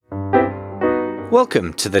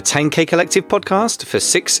Welcome to the 10K Collective podcast for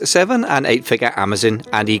 6, 7 and 8-figure Amazon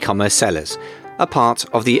and e-commerce sellers, a part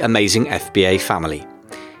of the amazing FBA family.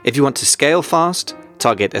 If you want to scale fast,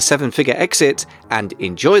 target a 7-figure exit and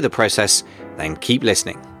enjoy the process, then keep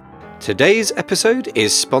listening. Today's episode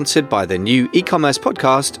is sponsored by the new e-commerce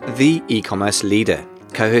podcast, The E-Commerce Leader,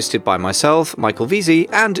 co-hosted by myself, Michael Veazey,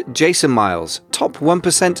 and Jason Miles, top 1%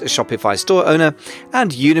 Shopify store owner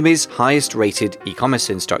and Udemy's highest rated e-commerce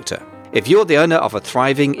instructor. If you're the owner of a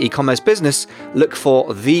thriving e-commerce business, look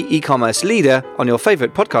for The E-Commerce Leader on your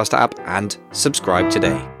favorite podcast app and subscribe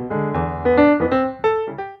today.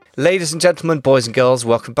 Ladies and gentlemen, boys and girls,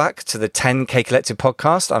 welcome back to the 10K Collective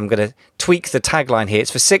podcast. I'm going to tweak the tagline here.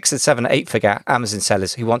 It's for 6 and 7 and 8-figure Amazon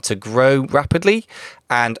sellers who want to grow rapidly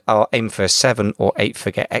and are aiming for a 7 or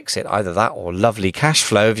 8-figure exit, either that or lovely cash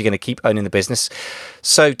flow if you're going to keep owning the business.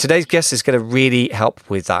 So today's guest is going to really help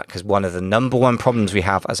with that, because one of the number one problems we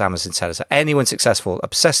have as Amazon sellers, that anyone successful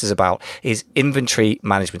obsesses about, is inventory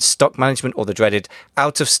management, stock management, or the dreaded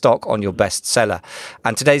out of stock on your best seller.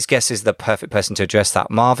 And today's guest is the perfect person to address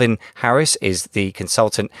that. Marvin Harris is the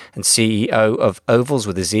consultant and CEO of Ovals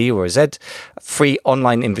with a Z or a Z, free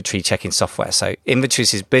online inventory checking software. So inventory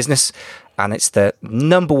is his business, and it's the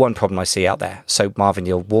number one problem I see out there. So Marvin,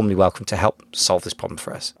 you're warmly welcome to help solve this problem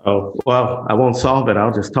for us. Oh, well, I won't solve it.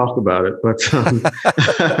 I'll just talk about it. But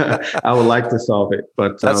I would like to solve it.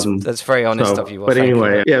 But that's very honest of you. Well, but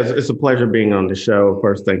anyway, yeah, it's a pleasure being on the show.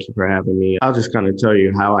 First, thank you for having me. I'll just kind of tell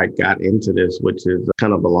you how I got into this, which is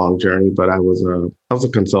kind of a long journey. But I was a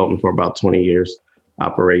consultant for about 20 years.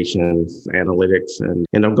 Operations, analytics, and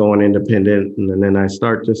end up going independent. And then I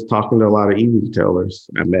start just talking to a lot of e-retailers.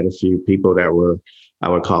 I met a few people that were, I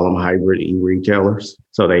would call them hybrid e-retailers.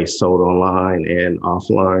 So they sold online and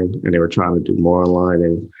offline, and they were trying to do more online.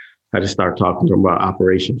 And I just started talking to them about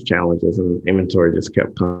operations challenges, and inventory just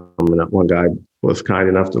kept coming up. One guy was kind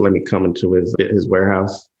enough to let me come into his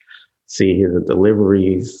warehouse, see his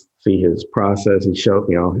deliveries, see his process. He showed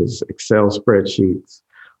me all his Excel spreadsheets.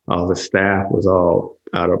 All the staff was all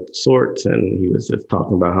out of sorts, and he was just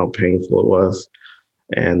talking about how painful it was.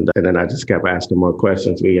 And then I just kept asking more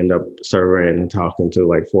questions. We ended up surveying and talking to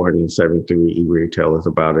like 473 e-retailers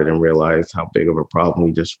about it and realized how big of a problem.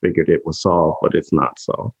 We just figured it was solved, but it's not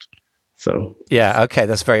solved. So yeah, okay,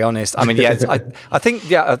 that's very honest. I mean, yeah, I think,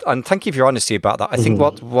 yeah, and thank you for your honesty about that. I think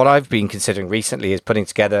what I've been considering recently is putting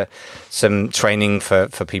together some training for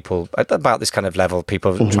people at about this kind of level,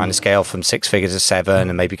 people trying to scale from 6 figures to 7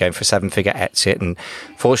 and maybe going for a 7-figure exit. And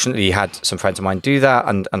fortunately, had some friends of mine do that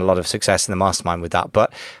and a lot of success in the mastermind with that.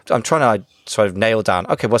 But I'm trying to sort of nail down,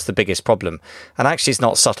 okay, what's the biggest problem? And actually, it's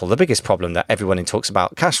not subtle. The biggest problem that everyone talks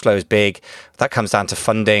about, cash flow is big. That comes down to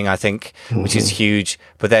funding, I think, which is huge.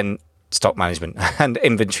 But then stock management and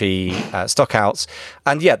inventory stockouts.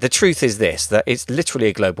 And yeah, the truth is this, that it's literally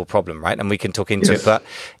a global problem, right? And we can talk into it, but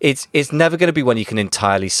it's never going to be one you can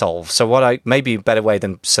entirely solve. So maybe a better way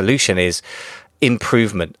than solution is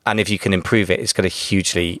improvement. And if you can improve it, it's going to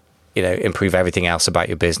hugely improve everything else about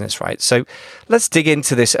your business, right? So let's dig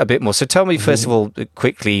into this a bit more. So tell me, first of all,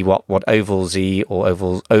 quickly, what Ovals or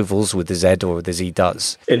Ovals with the Z or the Z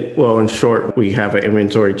does. Well, in short, we have an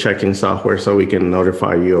inventory checking software so we can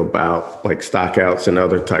notify you about like stockouts and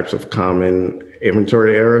other types of common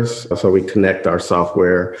inventory errors. So we connect our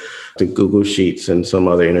software to Google Sheets and some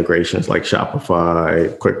other integrations like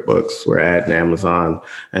Shopify, QuickBooks, we're adding Amazon,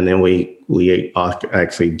 and then we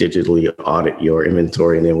actually digitally audit your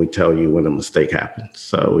inventory, and then we tell you when a mistake happens.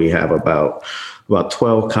 So we have about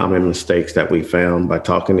 12 common mistakes that we found by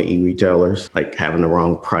talking to e-retailers, like having the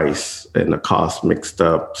wrong price and the cost mixed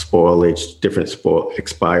up, spoilage, different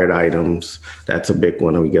expired items. That's a big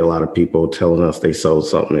one. And we get a lot of people telling us they sold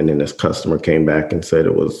something and then this customer came back and said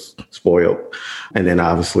it was spoiled. And then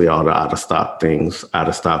obviously all the out of stock things, out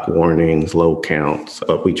of stock warnings, low counts.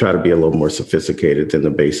 But we try to be a little more sophisticated than the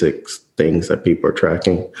basics things that people are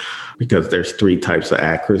tracking, because there's 3 types of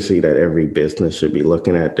accuracy that every business should be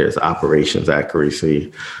looking at. There's operations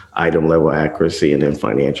accuracy, item level accuracy, and then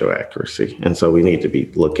financial accuracy. And so we need to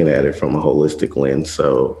be looking at it from a holistic lens,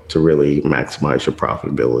 so to really maximize your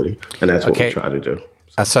profitability. And that's what we try to do.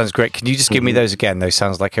 That sounds great. Can you just give me those again? Those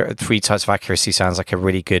sounds like 3 types of accuracy. Sounds like a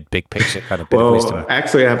really good big picture kind of bit of wisdom.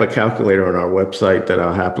 Actually, I have a calculator on our website that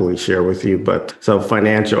I'll happily share with you. But so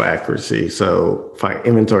financial accuracy, so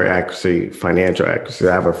inventory accuracy, financial accuracy.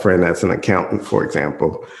 I have a friend that's an accountant, for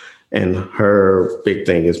example, and her big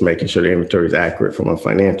thing is making sure the inventory is accurate from a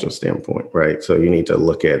financial standpoint, right? So you need to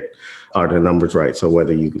look at, are the numbers right? So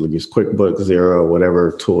whether you use QuickBooks, Xero,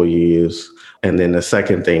 whatever tool you use. And then the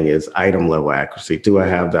second thing is item level accuracy. Do I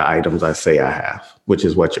have the items I say I have, which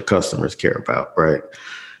is what your customers care about, right?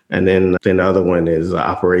 And then the other one is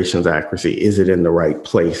operations accuracy. Is it in the right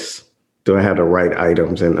place? Do I have the right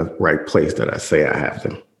items in the right place that I say I have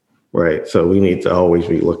them? Right. So we need to always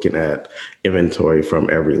be looking at inventory from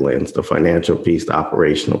every lens, the financial piece, the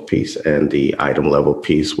operational piece, and the item level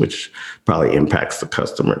piece, which probably impacts the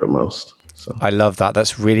customer the most. So I love that.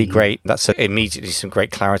 That's really great. That's immediately some great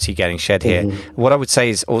clarity getting shed here. What I would say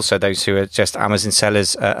is also those who are just Amazon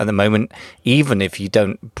sellers at the moment, even if you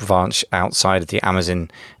don't branch outside of the Amazon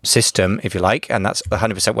system, if you like, and that's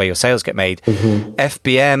 100% where your sales get made,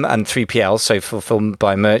 FBM and 3PL, so fulfillment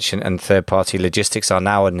by merchant and third-party logistics, are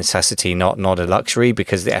now a necessity, not a luxury,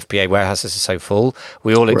 because the FBA warehouses are so full.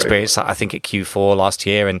 We all experienced that, I think, at Q4 last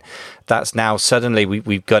year, and that's now suddenly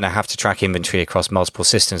we're going to have to track inventory across multiple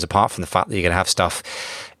systems, apart from the fact that you're going to have stuff,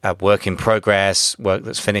 work in progress, work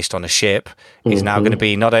that's finished on a ship, is now going to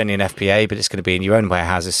be not only in FBA, but it's going to be in your own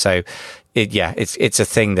warehouses. So it's a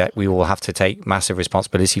thing that we will have to take massive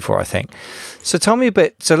responsibility for, I think. So tell me a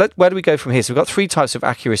bit, where do we go from here? So we've got 3 types of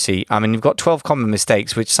accuracy. I mean, you've got 12 common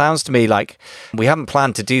mistakes, which sounds to me like we haven't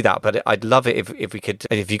planned to do that, but I'd love it if we could,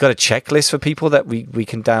 if you've got a checklist for people that we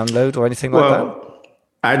can download or anything like that.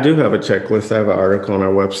 I do have a checklist. I have an article on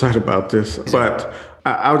our website about this, but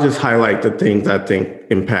I'll just highlight the things I think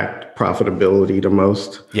impact profitability the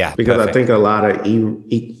most. Yeah, because perfect. I think a lot of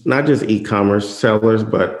not just e-commerce sellers,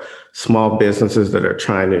 but small businesses that are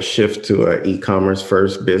trying to shift to an e-commerce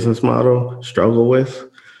first business model struggle with,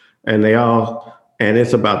 and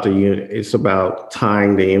it's about it's about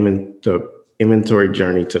tying the inventory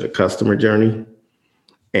journey to the customer journey,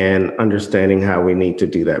 and understanding how we need to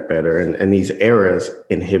do that better. And these errors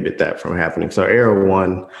inhibit that from happening. So error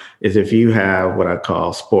 1 is if you have what I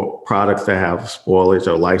call products that have spoilage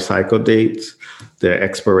or life cycle dates, the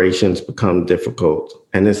expirations become difficult.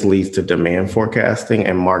 And this leads to demand forecasting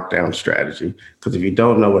and markdown strategy. Because if you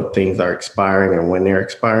don't know what things are expiring and when they're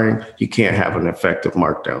expiring, you can't have an effective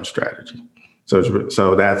markdown strategy.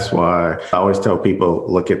 So that's why I always tell people,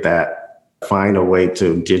 look at that, find a way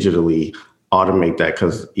to digitally automate that,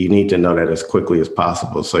 because you need to know that as quickly as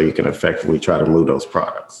possible so you can effectively try to move those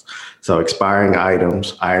products. So expiring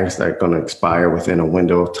items that are going to expire within a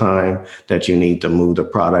window of time that you need to move the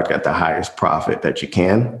product at the highest profit that you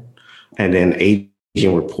can. And then aging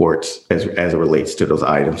reports as it relates to those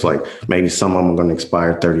items. Like maybe some of them are going to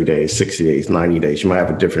expire 30 days, 60 days, 90 days. You might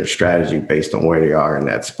have a different strategy based on where they are in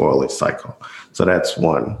that spoilage cycle. So that's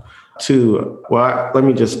 1. 2, let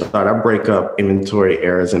me just start. I break up inventory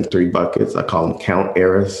errors in 3 buckets. I call them count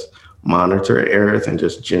errors, monitor errors, and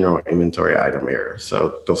just general inventory item errors.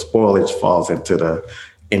 So the spoilage falls into the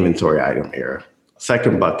inventory item error.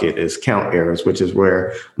 Second bucket is count errors, which is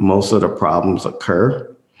where most of the problems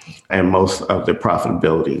occur and most of the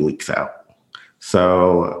profitability leaks out.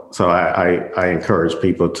 So I encourage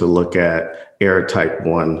people to look at error type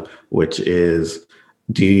 1, which is,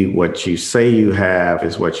 what you say you have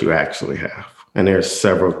is what you actually have. And there's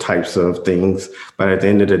several types of things, but at the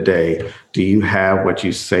end of the day, do you have what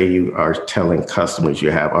you say you are telling customers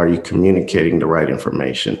you have? Are you communicating the right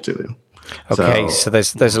information to them? Okay, so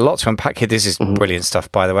there's a lot to unpack here. This is brilliant stuff,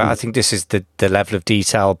 by the way. I think this is the level of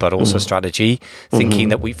detail, but also strategy, thinking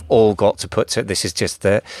that we've all got to put to. This is just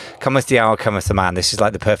the cometh the hour, cometh the man. This is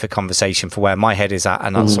like the perfect conversation for where my head is at,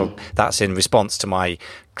 and also that's in response to my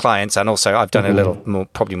clients. And also I've done a little more,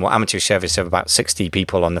 probably more amateur service of about 60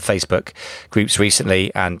 people on the Facebook groups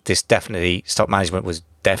recently, and this definitely, stock management was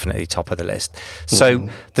definitely top of the list. So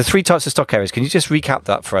the 3 types of stock areas, can you just recap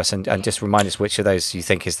that for us and just remind us which of those you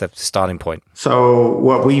think is the starting point? So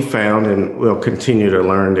what we found, and we'll continue to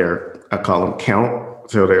learn there, I call them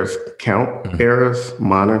count. So there's count errors,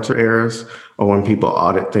 monitor errors, or when people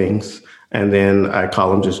audit things. And then I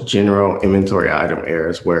call them just general inventory item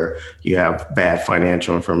errors, where you have bad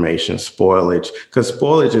financial information, spoilage, because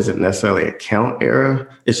spoilage isn't necessarily a count error.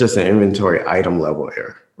 It's just an inventory item level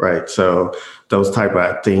error. Right. So those type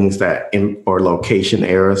of things or location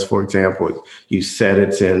errors, for example, you said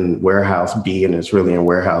it's in warehouse B and it's really in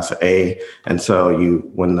warehouse A. And so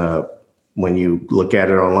when you look at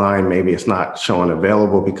it online, maybe it's not showing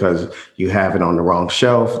available because you have it on the wrong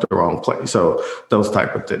shelf, the wrong place. So those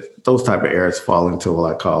type of errors fall into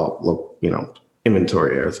what I call,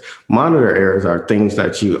 inventory errors. Monitor errors are things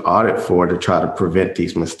that you audit for to try to prevent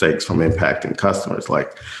these mistakes from impacting customers.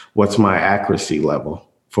 Like, what's my accuracy level?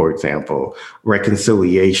 For example,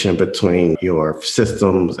 reconciliation between your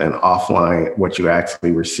systems and offline, what you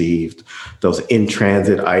actually received, those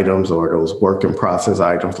in-transit items or those work in process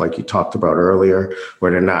items like you talked about earlier,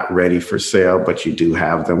 where they're not ready for sale, but you do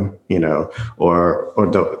have them, or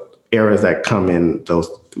the errors that come in those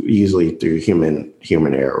usually through human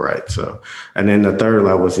error, right? So, and then the third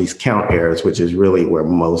level is these count errors, which is really where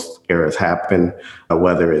most errors happen,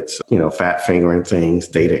 whether it's, fat fingering things,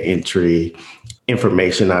 data entry,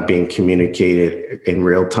 information not being communicated in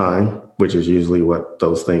real time, which is usually what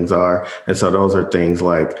those things are. And so those are things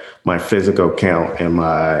like my physical count and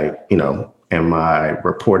my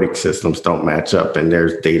reporting systems don't match up. And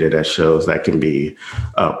there's data that shows that can be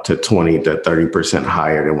up to 20 to 30%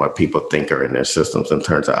 higher than what people think are in their systems in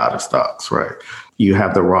terms of out of stocks, right? You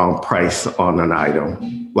have the wrong price on an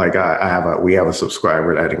item. Like we have a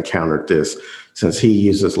subscriber that encountered this. Since he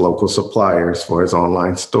uses local suppliers for his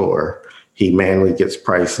online store, he manually gets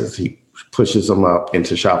prices. He pushes them up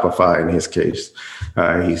into Shopify. In his case,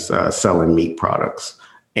 he's selling meat products.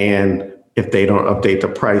 And if they don't update the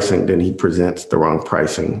pricing, then he presents the wrong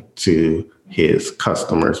pricing to his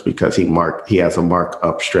customers because he has a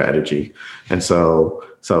markup strategy. And so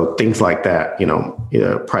things like that,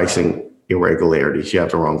 pricing irregularities, you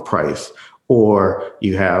have the wrong price, or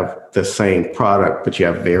you have the same product, but you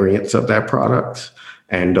have variants of that product.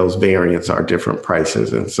 And those variants are different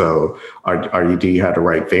prices. And so do you have the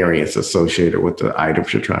right variants associated with the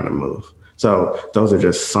items you're trying to move? So those are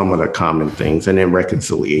just some of the common things. And then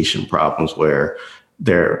reconciliation problems where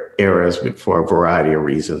there are errors for a variety of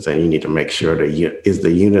reasons. And you need to make sure that is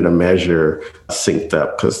the unit of measure synced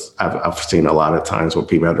up? Because I've seen a lot of times where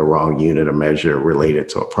people have the wrong unit of measure related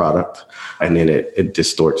to a product. And then it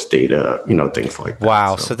distorts data, things like that.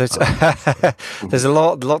 Wow. So there's there's a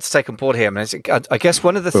lot to take on board here. I mean, I guess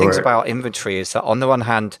one of the things about inventory is that on the one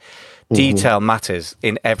hand, detail matters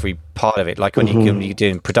in every part of it. Like when you're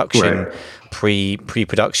doing production, right,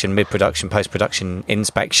 pre-production, mid-production, post-production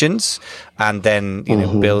inspections, and then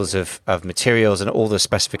bills of materials and all the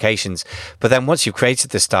specifications. But then once you've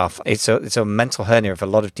created the stuff, it's a mental hernia of a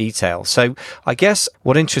lot of detail. So I guess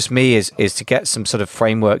what interests me is to get some sort of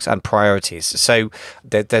frameworks and priorities. So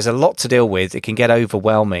there's a lot to deal with. It can get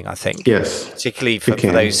overwhelming, I think. Yes, particularly for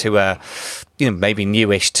those who are maybe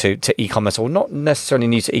newish to e-commerce, or not necessarily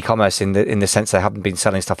new to e-commerce in the sense they haven't been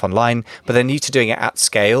selling stuff online, but they're new to doing it at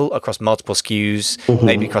scale across multiple SKUs,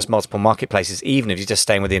 maybe across multiple marketplaces, even if you're just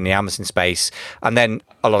staying within the Amazon space. And then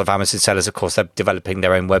a lot of Amazon sellers, of course, they're developing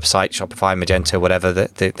their own website, Shopify, Magento, whatever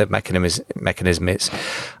the mechanism is.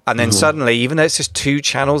 And then suddenly, even though it's just two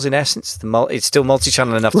channels in essence, it's still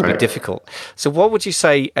multi-channel enough to be difficult. So what would you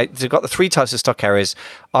say, they've got the three types of stock errors.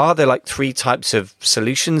 Are there like three types of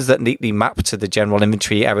solutions that neatly map to the general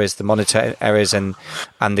inventory errors, the monitor errors, and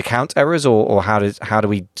the count errors, or how do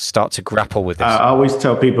we start to grapple with this? I always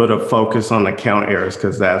tell people to focus on the count errors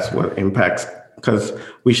because that's what impacts. Because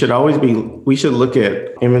we should look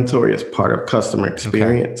at inventory as part of customer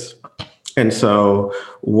experience. Okay. And so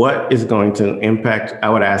what is going to impact, I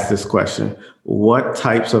would ask this question, what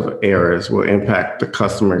types of errors will impact the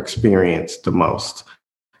customer experience the most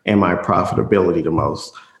and my profitability the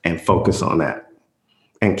most, and focus on that.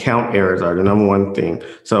 And count errors are the number one thing.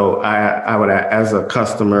 So I would, as a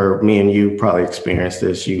customer, me and you probably experienced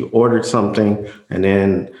this. You ordered something and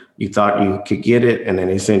then you thought you could get it, and then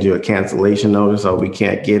they send you a cancellation notice, oh, we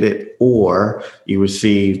can't get it. Or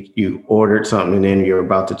you ordered something and then you're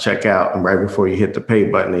about to check out, and right before you hit the pay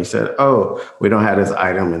button, they said, oh, we don't have this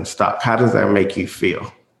item in stock. How does that make you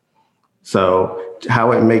feel? So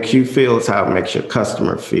how it makes you feel is how it makes your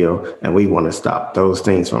customer feel. And we want to stop those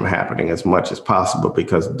things from happening as much as possible,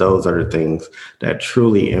 because those are the things that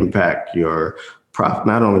truly impact your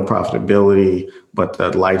not only profitability, but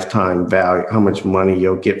the lifetime value, how much money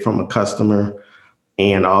you'll get from a customer.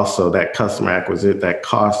 And also that customer acquisition, that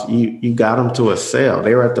cost, you got them to a sale.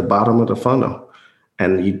 They were at the bottom of the funnel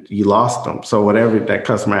and you lost them. So whatever that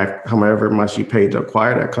customer, however much you paid to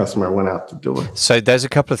acquire that customer, went out the door. So there's a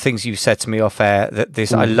couple of things you said to me off air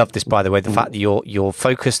that I love this, by the way, the fact that you're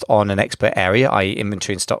focused on an expert area, i.e.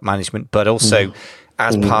 inventory and stock management, but also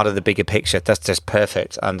as part of the bigger picture. That's just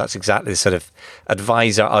perfect. And that's exactly the sort of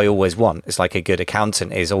advisor I always want. It's like a good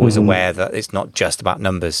accountant is always aware that it's not just about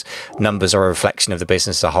numbers. Numbers are a reflection of the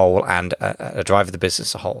business as a whole and a drive of the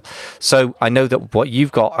business as a whole. So I know that what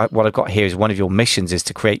I've got here is one of your missions is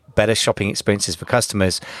to create better shopping experiences for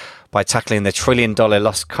customers by tackling the $1 trillion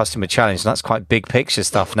lost customer challenge. And that's quite big picture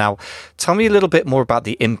stuff. Now, tell me a little bit more about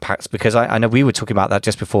the impacts, because I know we were talking about that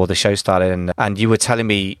just before the show started, and you were telling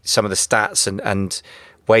me some of the stats and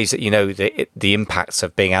ways that the impacts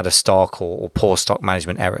of being out of stock or poor stock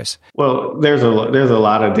management errors. Well, there's a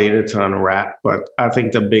lot of data to unwrap, but I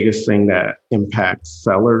think the biggest thing that impacts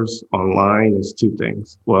sellers online is two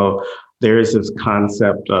things. Well, there is this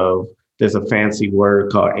concept of, there's a fancy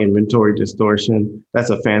word called inventory distortion.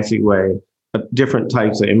 That's a fancy way. Different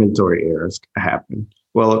types of inventory errors happen.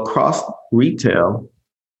 Well, across retail,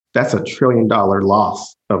 that's $1 trillion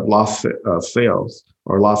loss of lost sales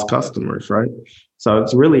or lost customers, right? So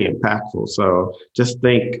it's really impactful. So just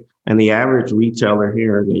think, and the average retailer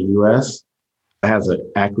here in the US has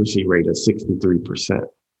an accuracy rate of 63%.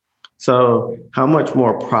 So how much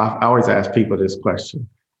more profit? I always ask people this question.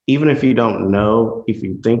 Even if you don't know, if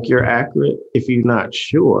you think you're accurate, if you're not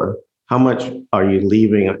sure, how much are you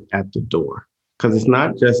leaving at the door? Because it's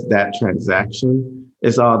not just that transaction,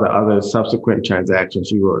 it's all the other subsequent transactions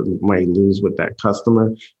you may lose with that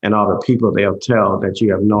customer and all the people they'll tell that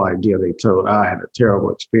you have no idea they told, I had a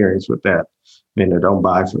terrible experience with that vendor, don't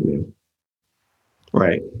buy from them.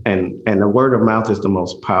 Right. And the word of mouth is the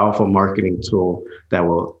most powerful marketing tool that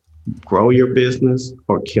will grow your business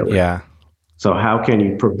or kill it. Yeah. So how can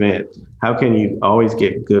you always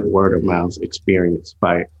get good word of mouth experience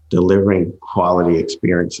by delivering quality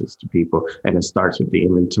experiences to people? And it starts with the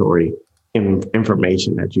inventory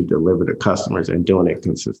information that you deliver to customers and doing it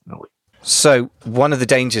consistently. So one of the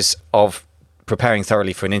dangers of preparing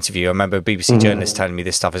thoroughly for an interview, I remember a BBC journalist telling me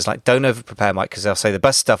this stuff, is like, don't over prepare, Mike, because they'll say the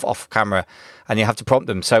best stuff off camera and you have to prompt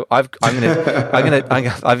them. So I've done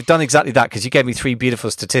exactly that, because you gave me 3 beautiful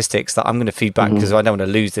statistics that I'm going to feed back, because I don't want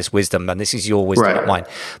to lose this wisdom, and this is your wisdom, not mine.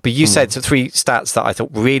 But you said 3 stats that I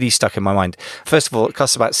thought really stuck in my mind. First of all, it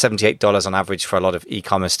costs about $78 on average for a lot of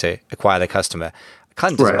e-commerce to acquire their customer. It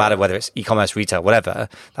kind of doesn't matter whether it's e-commerce, retail, whatever.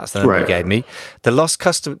 That's the number you gave me. The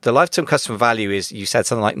lifetime customer value is, you said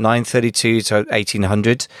something like $932 to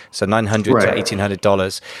 $1,800, so $900 to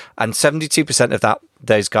 $1,800, and 72% of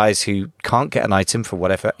those guys who can't get an item for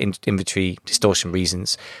whatever inventory distortion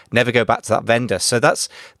reasons never go back to that vendor. So that's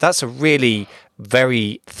a really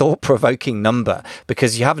very thought-provoking number,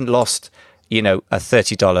 because you haven't lost, a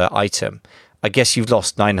 $30 item. I guess you've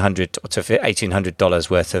lost $900 to $1,800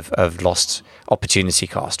 worth of lost opportunity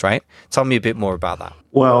cost, right? Tell me a bit more about that.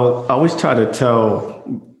 Well, I always try to tell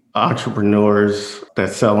entrepreneurs that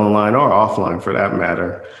sell online or offline for that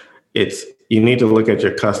matter, you need to look at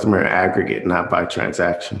your customer in aggregate, not by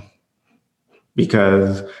transaction,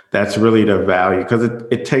 because that's really the value. Because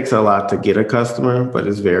it takes a lot to get a customer, but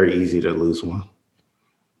it's very easy to lose one.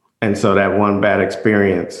 And so that one bad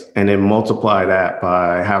experience, and then multiply that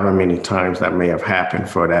by however many times that may have happened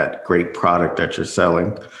for that great product that you're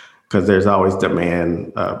selling, because there's always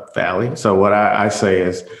demand valley. So what I say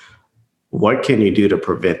is, what can you do to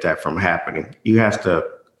prevent that from happening? You have to,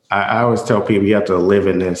 I always tell people, you have to live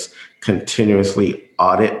in this continuously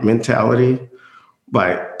audit mentality,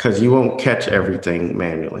 because you won't catch everything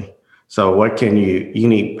manually. So what can you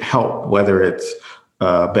need help, whether it's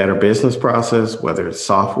a better business process, whether it's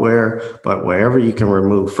software, but wherever you can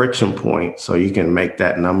remove friction points so you can make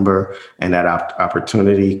that number and that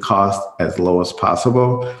opportunity cost as low as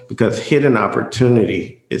possible, because hidden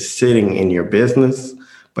opportunity is sitting in your business,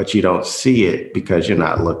 but you don't see it because you're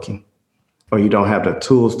not looking, or you don't have the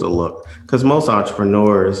tools to look. Because most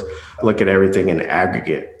entrepreneurs look at everything in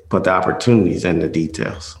aggregate, but the opportunities in the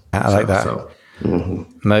details. I like that.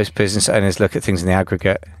 Most business owners look at things in the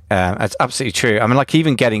aggregate. It's absolutely true. I mean, like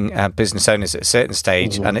even getting business owners at a certain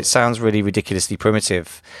stage, and it sounds really ridiculously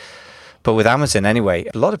primitive, but with Amazon anyway,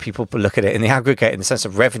 a lot of people look at it in the aggregate in the sense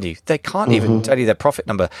of revenue. They can't even tell you their profit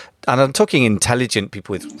number. And I'm talking intelligent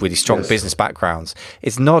people with really strong business backgrounds.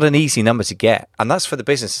 It's not an easy number to get. And that's for the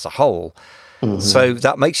business as a whole. So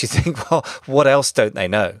that makes you think, well, what else don't they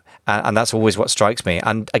know? And that's always what strikes me.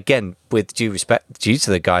 And again, with due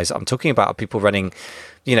to the guys I'm talking about, are people running,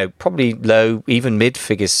 probably low, even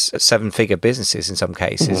mid-figures, 7-figure businesses in some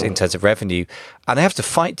cases in terms of revenue. And they have to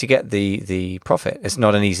fight to get the profit. It's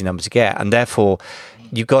not an easy number to get. And therefore,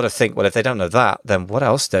 you've got to think, well, if they don't know that, then what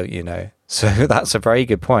else don't you know? So that's a very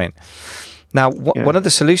good point. Now, one of the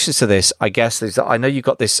solutions to this, I guess, is that I know you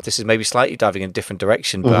got this is maybe slightly diving in a different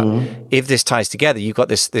direction, but if this ties together, you've got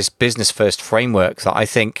this business first framework that I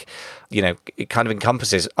think, it kind of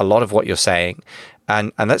encompasses a lot of what you're saying.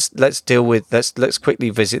 And let's deal with, let's quickly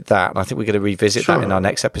visit that. And I think we're going to revisit that in our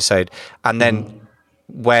next episode. And then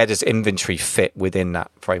where does inventory fit within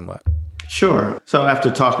that framework? Sure. So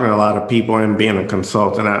after talking to a lot of people and being a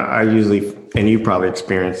consultant, I usually, and you probably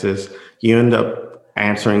experience this, you end up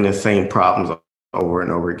answering the same problems over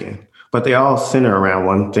and over again, but they all center around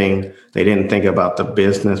one thing. They didn't think about the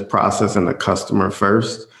business process and the customer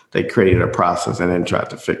first. They created a process and then tried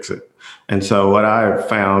to fix it. And so what I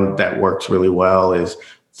found that works really well is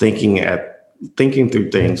thinking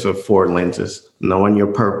through things with 4 lenses: knowing your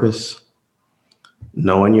purpose,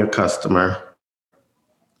 knowing your customer,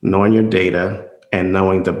 knowing your data, and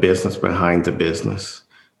knowing the business behind the business.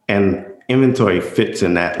 And inventory fits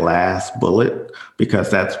in that last bullet, because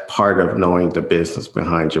that's part of knowing the business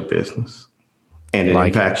behind your business. And it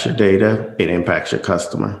impacts your data, it impacts your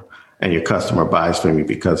customer. and your customer buys from you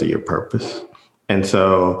because of your purpose. And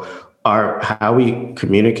so how we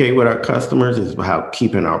communicate with our customers is how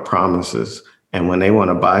keeping our promises. And when they want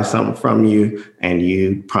to buy something from you and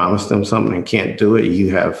you promise them something and can't do it, you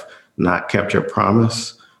have not kept your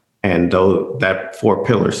promise. And though that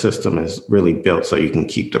 4-pillar system is really built so you can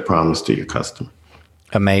keep the promise to your customer.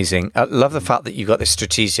 Amazing. I love the fact that you've got this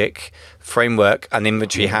strategic framework and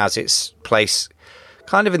inventory has its place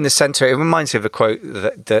kind of in the center. It reminds me of a quote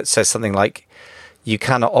that says something like, you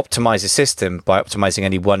cannot optimize a system by optimizing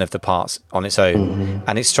any one of the parts on its own. Mm-hmm.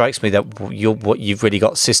 And it strikes me that you've really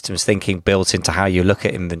got systems thinking built into how you look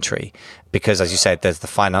at inventory. Because as you said, there's the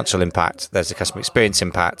financial impact, there's the customer experience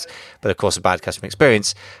impact, but of course a bad customer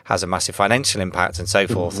experience has a massive financial impact and so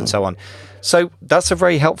forth and so on. So that's a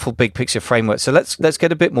very helpful big picture framework. So let's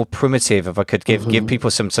get a bit more primitive, if I could give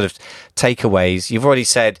people some sort of takeaways. You've already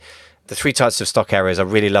said the 3 types of stock errors. I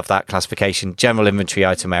really love that classification: general inventory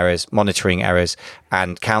item errors, monitoring errors,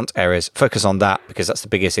 and count errors. Focus on that because that's the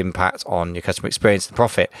biggest impact on your customer experience and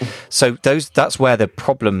profit. So that's where the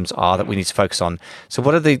problems are that we need to focus on. So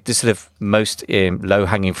what are the sort of most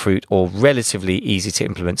low-hanging fruit or relatively easy to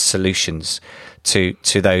implement solutions to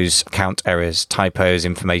those count errors, typos,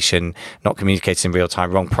 information not communicated in real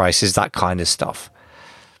time, wrong prices, that kind of stuff?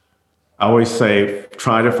 I always say,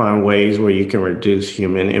 try to find ways where you can reduce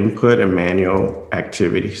human input and manual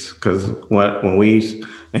activities. Because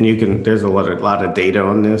there's a lot of data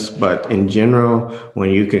on this, but in general,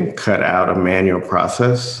 when you can cut out a manual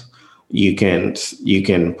process, you can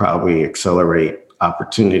probably accelerate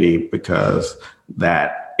opportunity because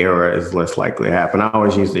that error is less likely to happen. I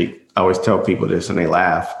always tell people this and they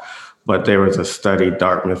laugh, but there was a study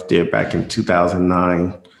Dartmouth did back in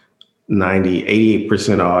 2009.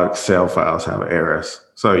 88% of all Excel files have errors.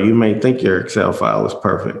 So you may think your Excel file is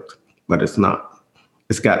perfect, but it's not.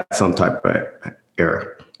 It's got some type of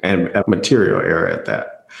error and a material error at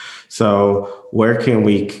that. So where can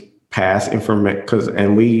we pass information?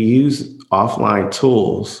 And we use offline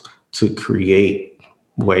tools to create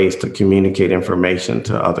ways to communicate information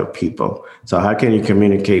to other people. So how can you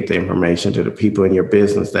communicate the information to the people in your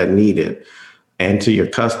business that need it and to your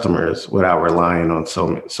customers without relying on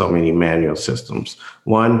so many manual systems?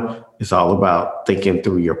 One, it's all about thinking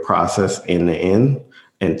through your process end to end.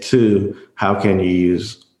 And 2, how can you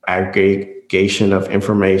use aggregation of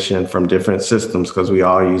information from different systems? Because we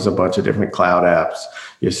all use a bunch of different cloud apps.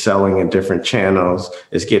 You're selling in different channels.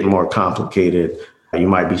 It's getting more complicated. You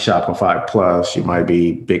might be Shopify Plus, you might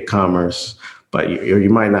be BigCommerce, but you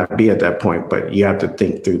might not be at that point, but you have to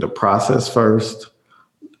think through the process first,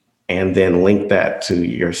 and then link that to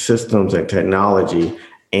your systems and technology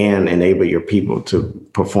and enable your people to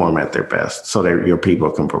perform at their best so that your people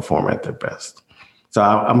can perform at their best. So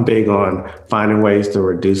I'm big on finding ways to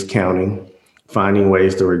reduce counting, finding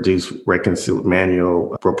ways to reduce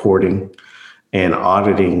manual reporting, and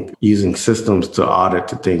auditing, using systems to audit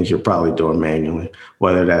the things you're probably doing manually,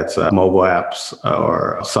 whether that's mobile apps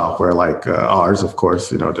or software like ours, of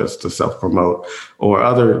course, just to self-promote, or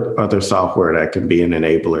other software that can be an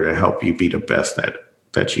enabler to help you be the best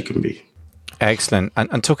that you can be. Excellent.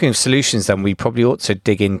 And talking of solutions, then we probably ought to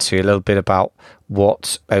dig into a little bit about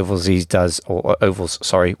what Ovalz does, or Ovalz,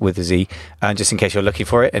 sorry, with a Z, and just in case you're looking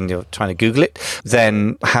for it and you're trying to Google it,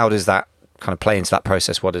 then how does that kind of play into that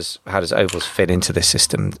process? How does Ovalz fit into this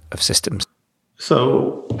system of systems?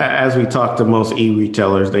 So as we talked to most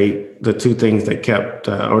e-retailers, the 2 things they kept,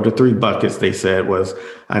 or the 3 buckets they said was,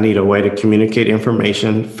 I need a way to communicate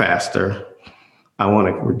information faster. I want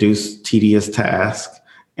to reduce tedious tasks,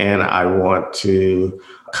 and I want to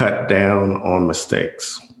cut down on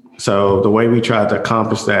mistakes. So the way we try to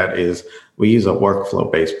accomplish that is we use a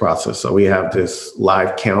workflow-based process. So we have this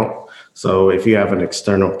live count. So if you have an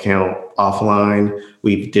external count offline,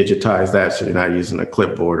 we digitize that so you're not using a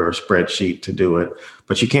clipboard or a spreadsheet to do it.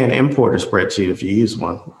 But you can't import a spreadsheet if you use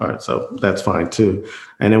one. All right, so that's fine too.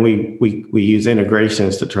 And then we use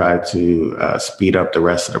integrations to try to speed up the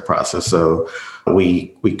rest of the process. So we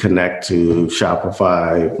connect to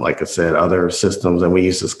Shopify, like I said, other systems, and we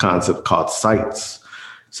use this concept called sites.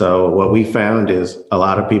 So what we found is a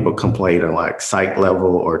lot of people complain on like site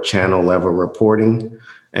level or channel level reporting.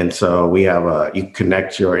 And so we have you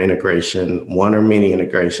connect your integration, one or many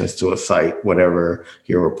integrations to a site, whatever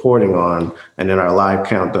you're reporting on. And then our live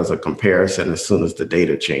count does a comparison as soon as the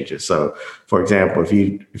data changes. So for example, if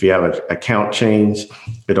you have an account change,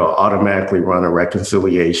 it'll automatically run a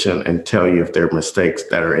reconciliation and tell you if there are mistakes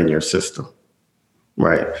that are in your system.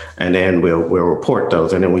 Right. And then we'll report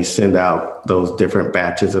those. And then we send out those different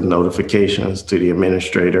batches of notifications to the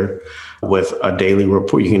administrator with a daily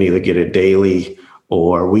report. You can either get it daily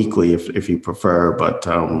or weekly if you prefer. But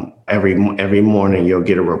every morning you'll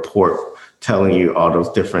get a report telling you all those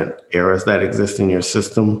different errors that exist in your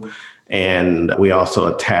system. And we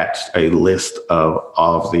also attached a list of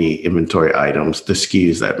all of the inventory items, the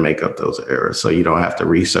SKUs that make up those errors. So you don't have to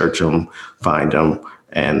research them, find them.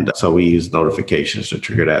 And so we use notifications to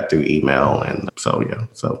trigger that through email. And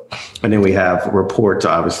and then we have reports,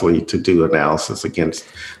 obviously, to do analysis against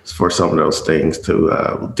for some of those things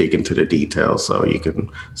to dig into the details. So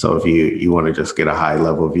if you want to just get a high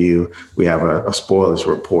level view, we have a spoilage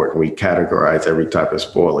report, and we categorize every type of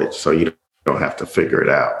spoilage. So you don't have to figure it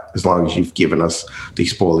out. As long as you've given us the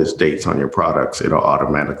spoilage dates on your products, it'll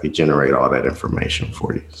automatically generate all that information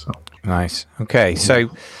for you. So nice. Okay. So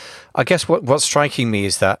I guess what's striking me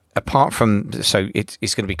is that apart from, so it's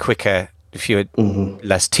going to be quicker, fewer,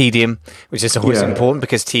 less tedium, which is always important,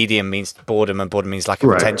 because tedium means boredom, and boredom means lack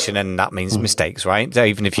of attention, and that means mistakes, right? So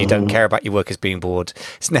even if you don't care about your workers being bored,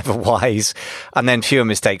 it's never wise. And then fewer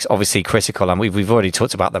mistakes, obviously critical. And we've already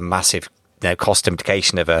talked about the massive cost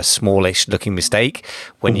implication of a smallish looking mistake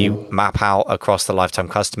when you map out across the lifetime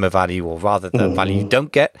customer value, or rather the value you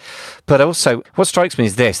don't get. But also what strikes me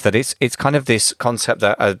is that it's kind of this concept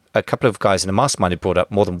that a couple of guys in the mastermind had brought up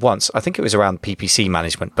more than once. I think it was around PPC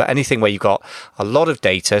management, but anything where you've got a lot of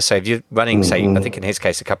data. So if you're running, say, I think in his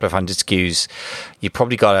case, a couple of hundred SKUs, you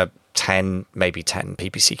probably got maybe 10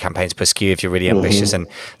 PPC campaigns per SKU if you're really ambitious. And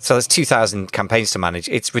so there's 2,000 campaigns to manage.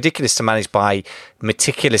 It's ridiculous to manage by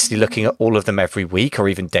meticulously looking at all of them every week or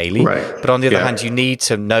even daily. Right. But on the other hand, you need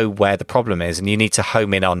to know where the problem is, and you need to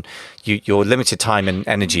home in on your limited time and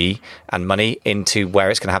energy and money into where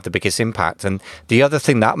it's going to have the biggest impact. And the other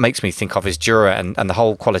thing that makes me think of is Jura and the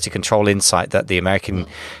whole quality control insight that the American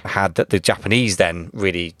had that the Japanese then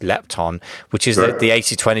really leapt on, which is the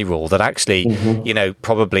 80-20 rule, that actually,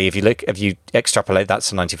 probably if you extrapolate that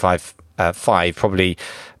to 95.5, probably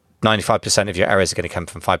 95% of your errors are going to come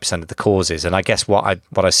from 5% of the causes. And I guess what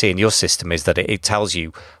I see in your system is that it tells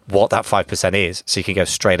you what that 5% is, so you can go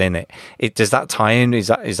straight in it. Does that tie in? Is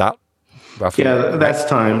that roughly? Yeah, that's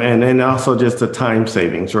time. And also just the time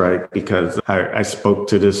savings, right? Because I spoke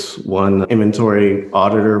to this one inventory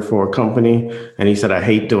auditor for a company, and he said, I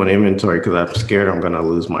hate doing inventory because I'm scared I'm going to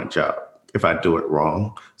lose my job if I do it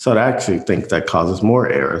wrong. So I actually think that causes more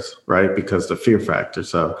errors, right? Because the fear factor.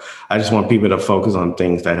 So I just want people to focus on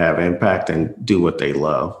things that have impact and do what they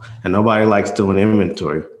love. And nobody likes doing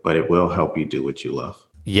inventory, but it will help you do what you love.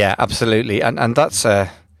 Yeah, absolutely. And that's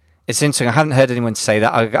it's interesting. I hadn't heard anyone say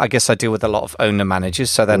that. I guess I deal with a lot of owner managers,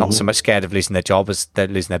 so they're not so much scared of losing their job as they're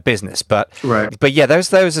losing their business. But yeah,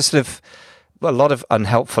 there's a sort of a lot of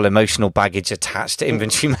unhelpful emotional baggage attached to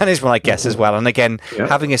inventory management, I guess, as well. And again,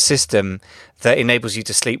 having a system that enables you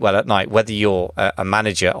to sleep well at night, whether you're a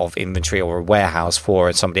manager of inventory or a warehouse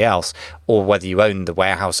for somebody else, or whether you own the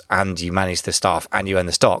warehouse and you manage the staff and you own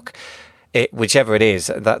the stock, whichever it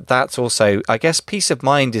is, that's also, I guess, peace of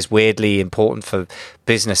mind is weirdly important for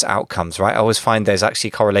business outcomes, right? I always find there's actually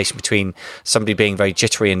a correlation between somebody being very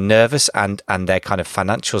jittery and nervous and their kind of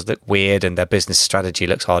financials look weird and their business strategy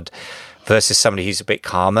looks odd, versus somebody who's a bit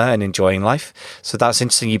calmer and enjoying life. So that's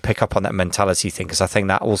interesting you pick up on that mentality thing, because I think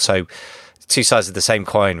that also two sides of the same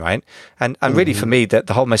coin, right? And really for me, that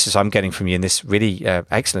the whole message I'm getting from you in this really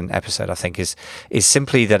excellent episode, I think, is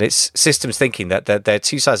simply that it's systems thinking, that they're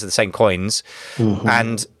two sides of the same coins,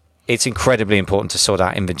 and it's incredibly important to sort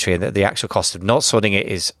out inventory, and that the actual cost of not sorting it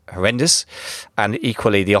is horrendous, and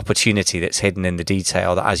equally the opportunity that's hidden in the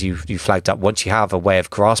detail, that as you flagged up, once you have a way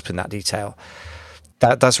of grasping that detail,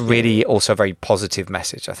 that's really also a very positive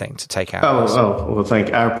message, I think, to take out. Well, thank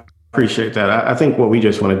you. I appreciate that. I think what we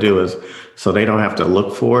just want to do is, so they don't have to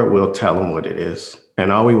look for it, we'll tell them what it is.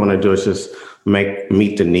 And all we want to do is just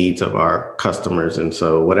meet the needs of our customers. And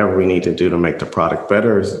so whatever we need to do to make the product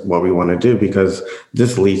better is what we want to do, because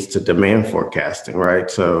this leads to demand forecasting, right?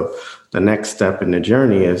 So the next step in the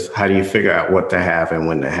journey is, how do you figure out what to have and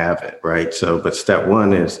when to have it, right? So, but step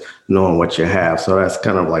one is knowing what you have. So that's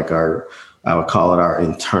kind of like I would call it our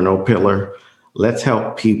internal pillar. Let's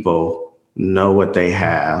help people know what they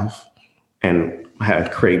have and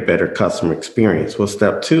create better customer experience. Well,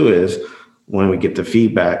 step two is, when we get the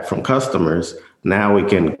feedback from customers, now we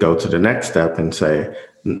can go to the next step and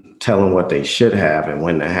tell them what they should have and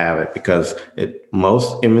when to have it. Because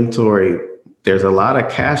most inventory, there's a lot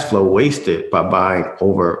of cash flow wasted by buying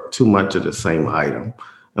over too much of the same item.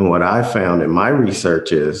 And what I found in my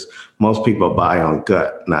research is most people buy on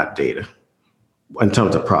gut, not data, in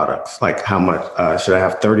terms of products. Like, how much should I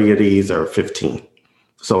have 30 of these or 15?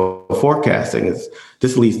 So forecasting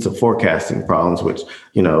this leads to forecasting problems, which,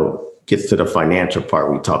 gets to the financial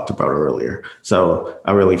part we talked about earlier. So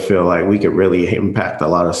I really feel like we could really impact a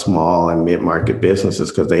lot of small and mid-market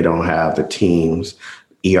businesses because they don't have the teams,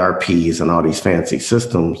 ERPs, and all these fancy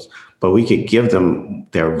systems, but we could give them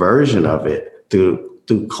their version of it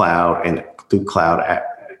through cloud and through cloud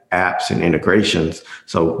apps and integrations,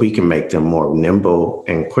 so we can make them more nimble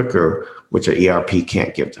and quicker, which an ERP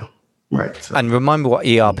can't give them. Right. So. And remind me what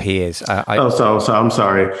ERP is. So I'm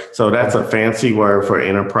sorry. So that's a fancy word for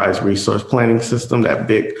enterprise resource planning system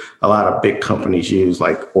that a lot of big companies use,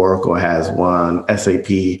 like Oracle has one,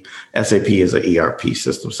 SAP is an ERP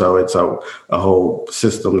system. So it's a whole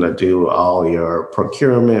system to do all your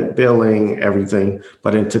procurement, billing, everything.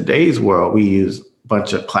 But in today's world, we use a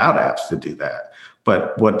bunch of cloud apps to do that.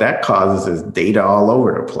 But what that causes is data all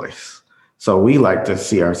over the place. So we like to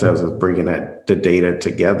see ourselves as bringing the data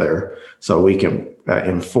together so we can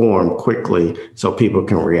inform quickly so people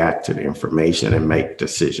can react to the information and make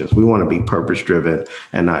decisions. We want to be purpose-driven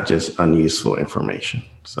and not just unuseful information.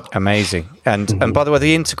 So amazing. And by the way,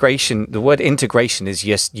 the word integration is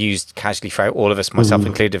just used casually for all of us, myself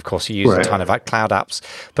included. Of course, you use a ton of cloud apps.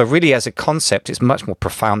 But really, as a concept, it's much more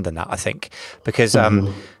profound than that, I think, because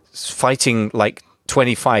fighting like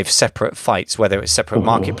 25 separate fights, whether it's separate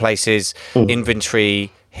marketplaces,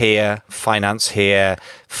 inventory here, finance here,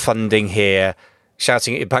 funding here,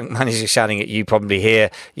 shouting at your bank manager, shouting at you probably here.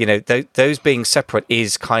 Those being separate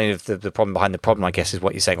is kind of the problem behind the problem, I guess, is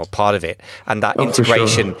what you're saying, or part of it. And that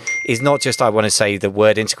integration is not just, I want to say the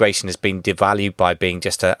word integration has been devalued by being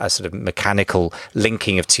just a sort of mechanical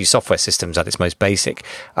linking of two software systems at its most basic.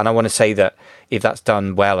 And I want to say that if that's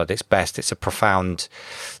done well at its best, it's a profound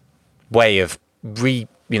way of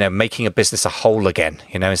making a business a whole again,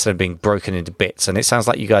 instead of being broken into bits. And it sounds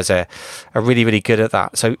like you guys are really, really good at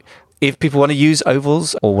that. So if people want to use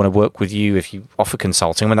Ovals or want to work with you, if you offer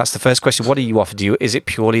consulting, that's the first question. What do you offer? Is it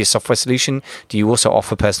purely a software solution? Do you also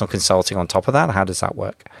offer personal consulting on top of that? How does that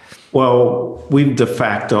work? Well, we've de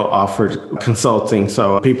facto offered consulting,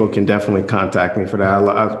 so people can definitely contact me for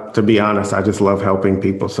that. To be honest, I just love helping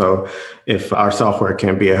people. So if our software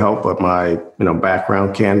can be a help, but my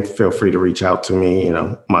background can, feel free to reach out to me.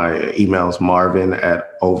 My email is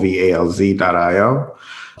marvin@ovalz.io.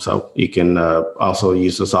 So you can also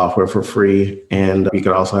use the software for free, and you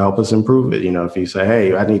can also help us improve it. If you say,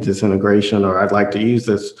 hey, I need this integration, or I'd like to use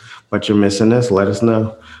this, but you're missing this, let us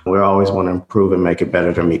know. We always want to improve and make it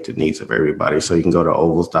better to meet the needs of everybody. So you can go to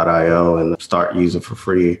ovals.io and start using for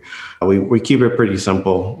free. We keep it pretty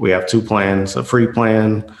simple. We have two plans, a free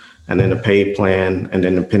plan and then a paid plan. And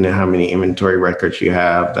then depending on how many inventory records you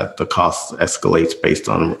have, that the cost escalates based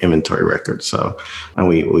on inventory records. So, and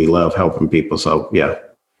we love helping people. So yeah,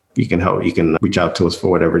 you can help. You can reach out to us for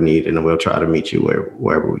whatever need, and we'll try to meet you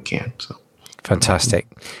wherever we can. So. Fantastic.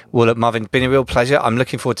 Well, look, Marvin, been a real pleasure. I'm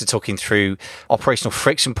looking forward to talking through operational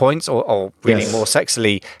friction points, or really more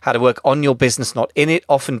sexily, how to work on your business, not in it,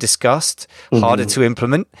 often discussed, harder to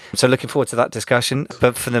implement. So looking forward to that discussion.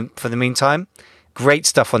 But for the meantime, great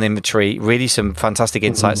stuff on inventory, really some fantastic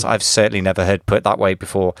insights I've certainly never heard put that way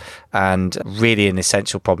before, and really an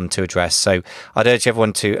essential problem to address. So I'd urge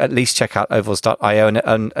everyone to at least check out ovals.io,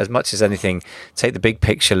 and as much as anything, take the big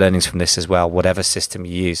picture learnings from this as well, whatever system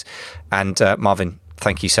you use. And Marvin,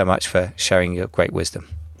 thank you so much for sharing your great wisdom.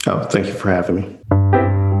 Oh, thank you for having me.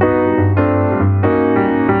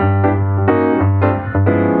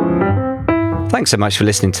 Thanks so much for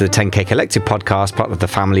listening to the 10K Collective podcast, part of the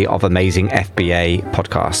family of amazing FBA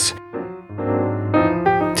podcasts.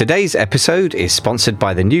 Today's episode is sponsored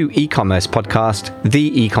by the new e-commerce podcast,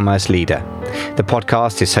 The E-Commerce Leader. The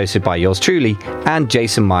podcast is hosted by yours truly and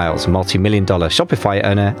Jason Miles, multi-million-dollar Shopify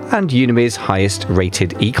owner and Udemy's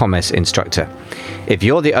highest-rated e-commerce instructor. If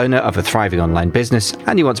you're the owner of a thriving online business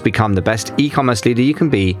and you want to become the best e-commerce leader you can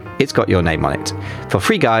be, it's got your name on it. For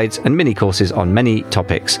free guides and mini courses on many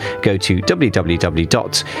topics, go to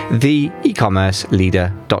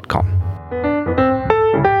www.theecommerceleader.com.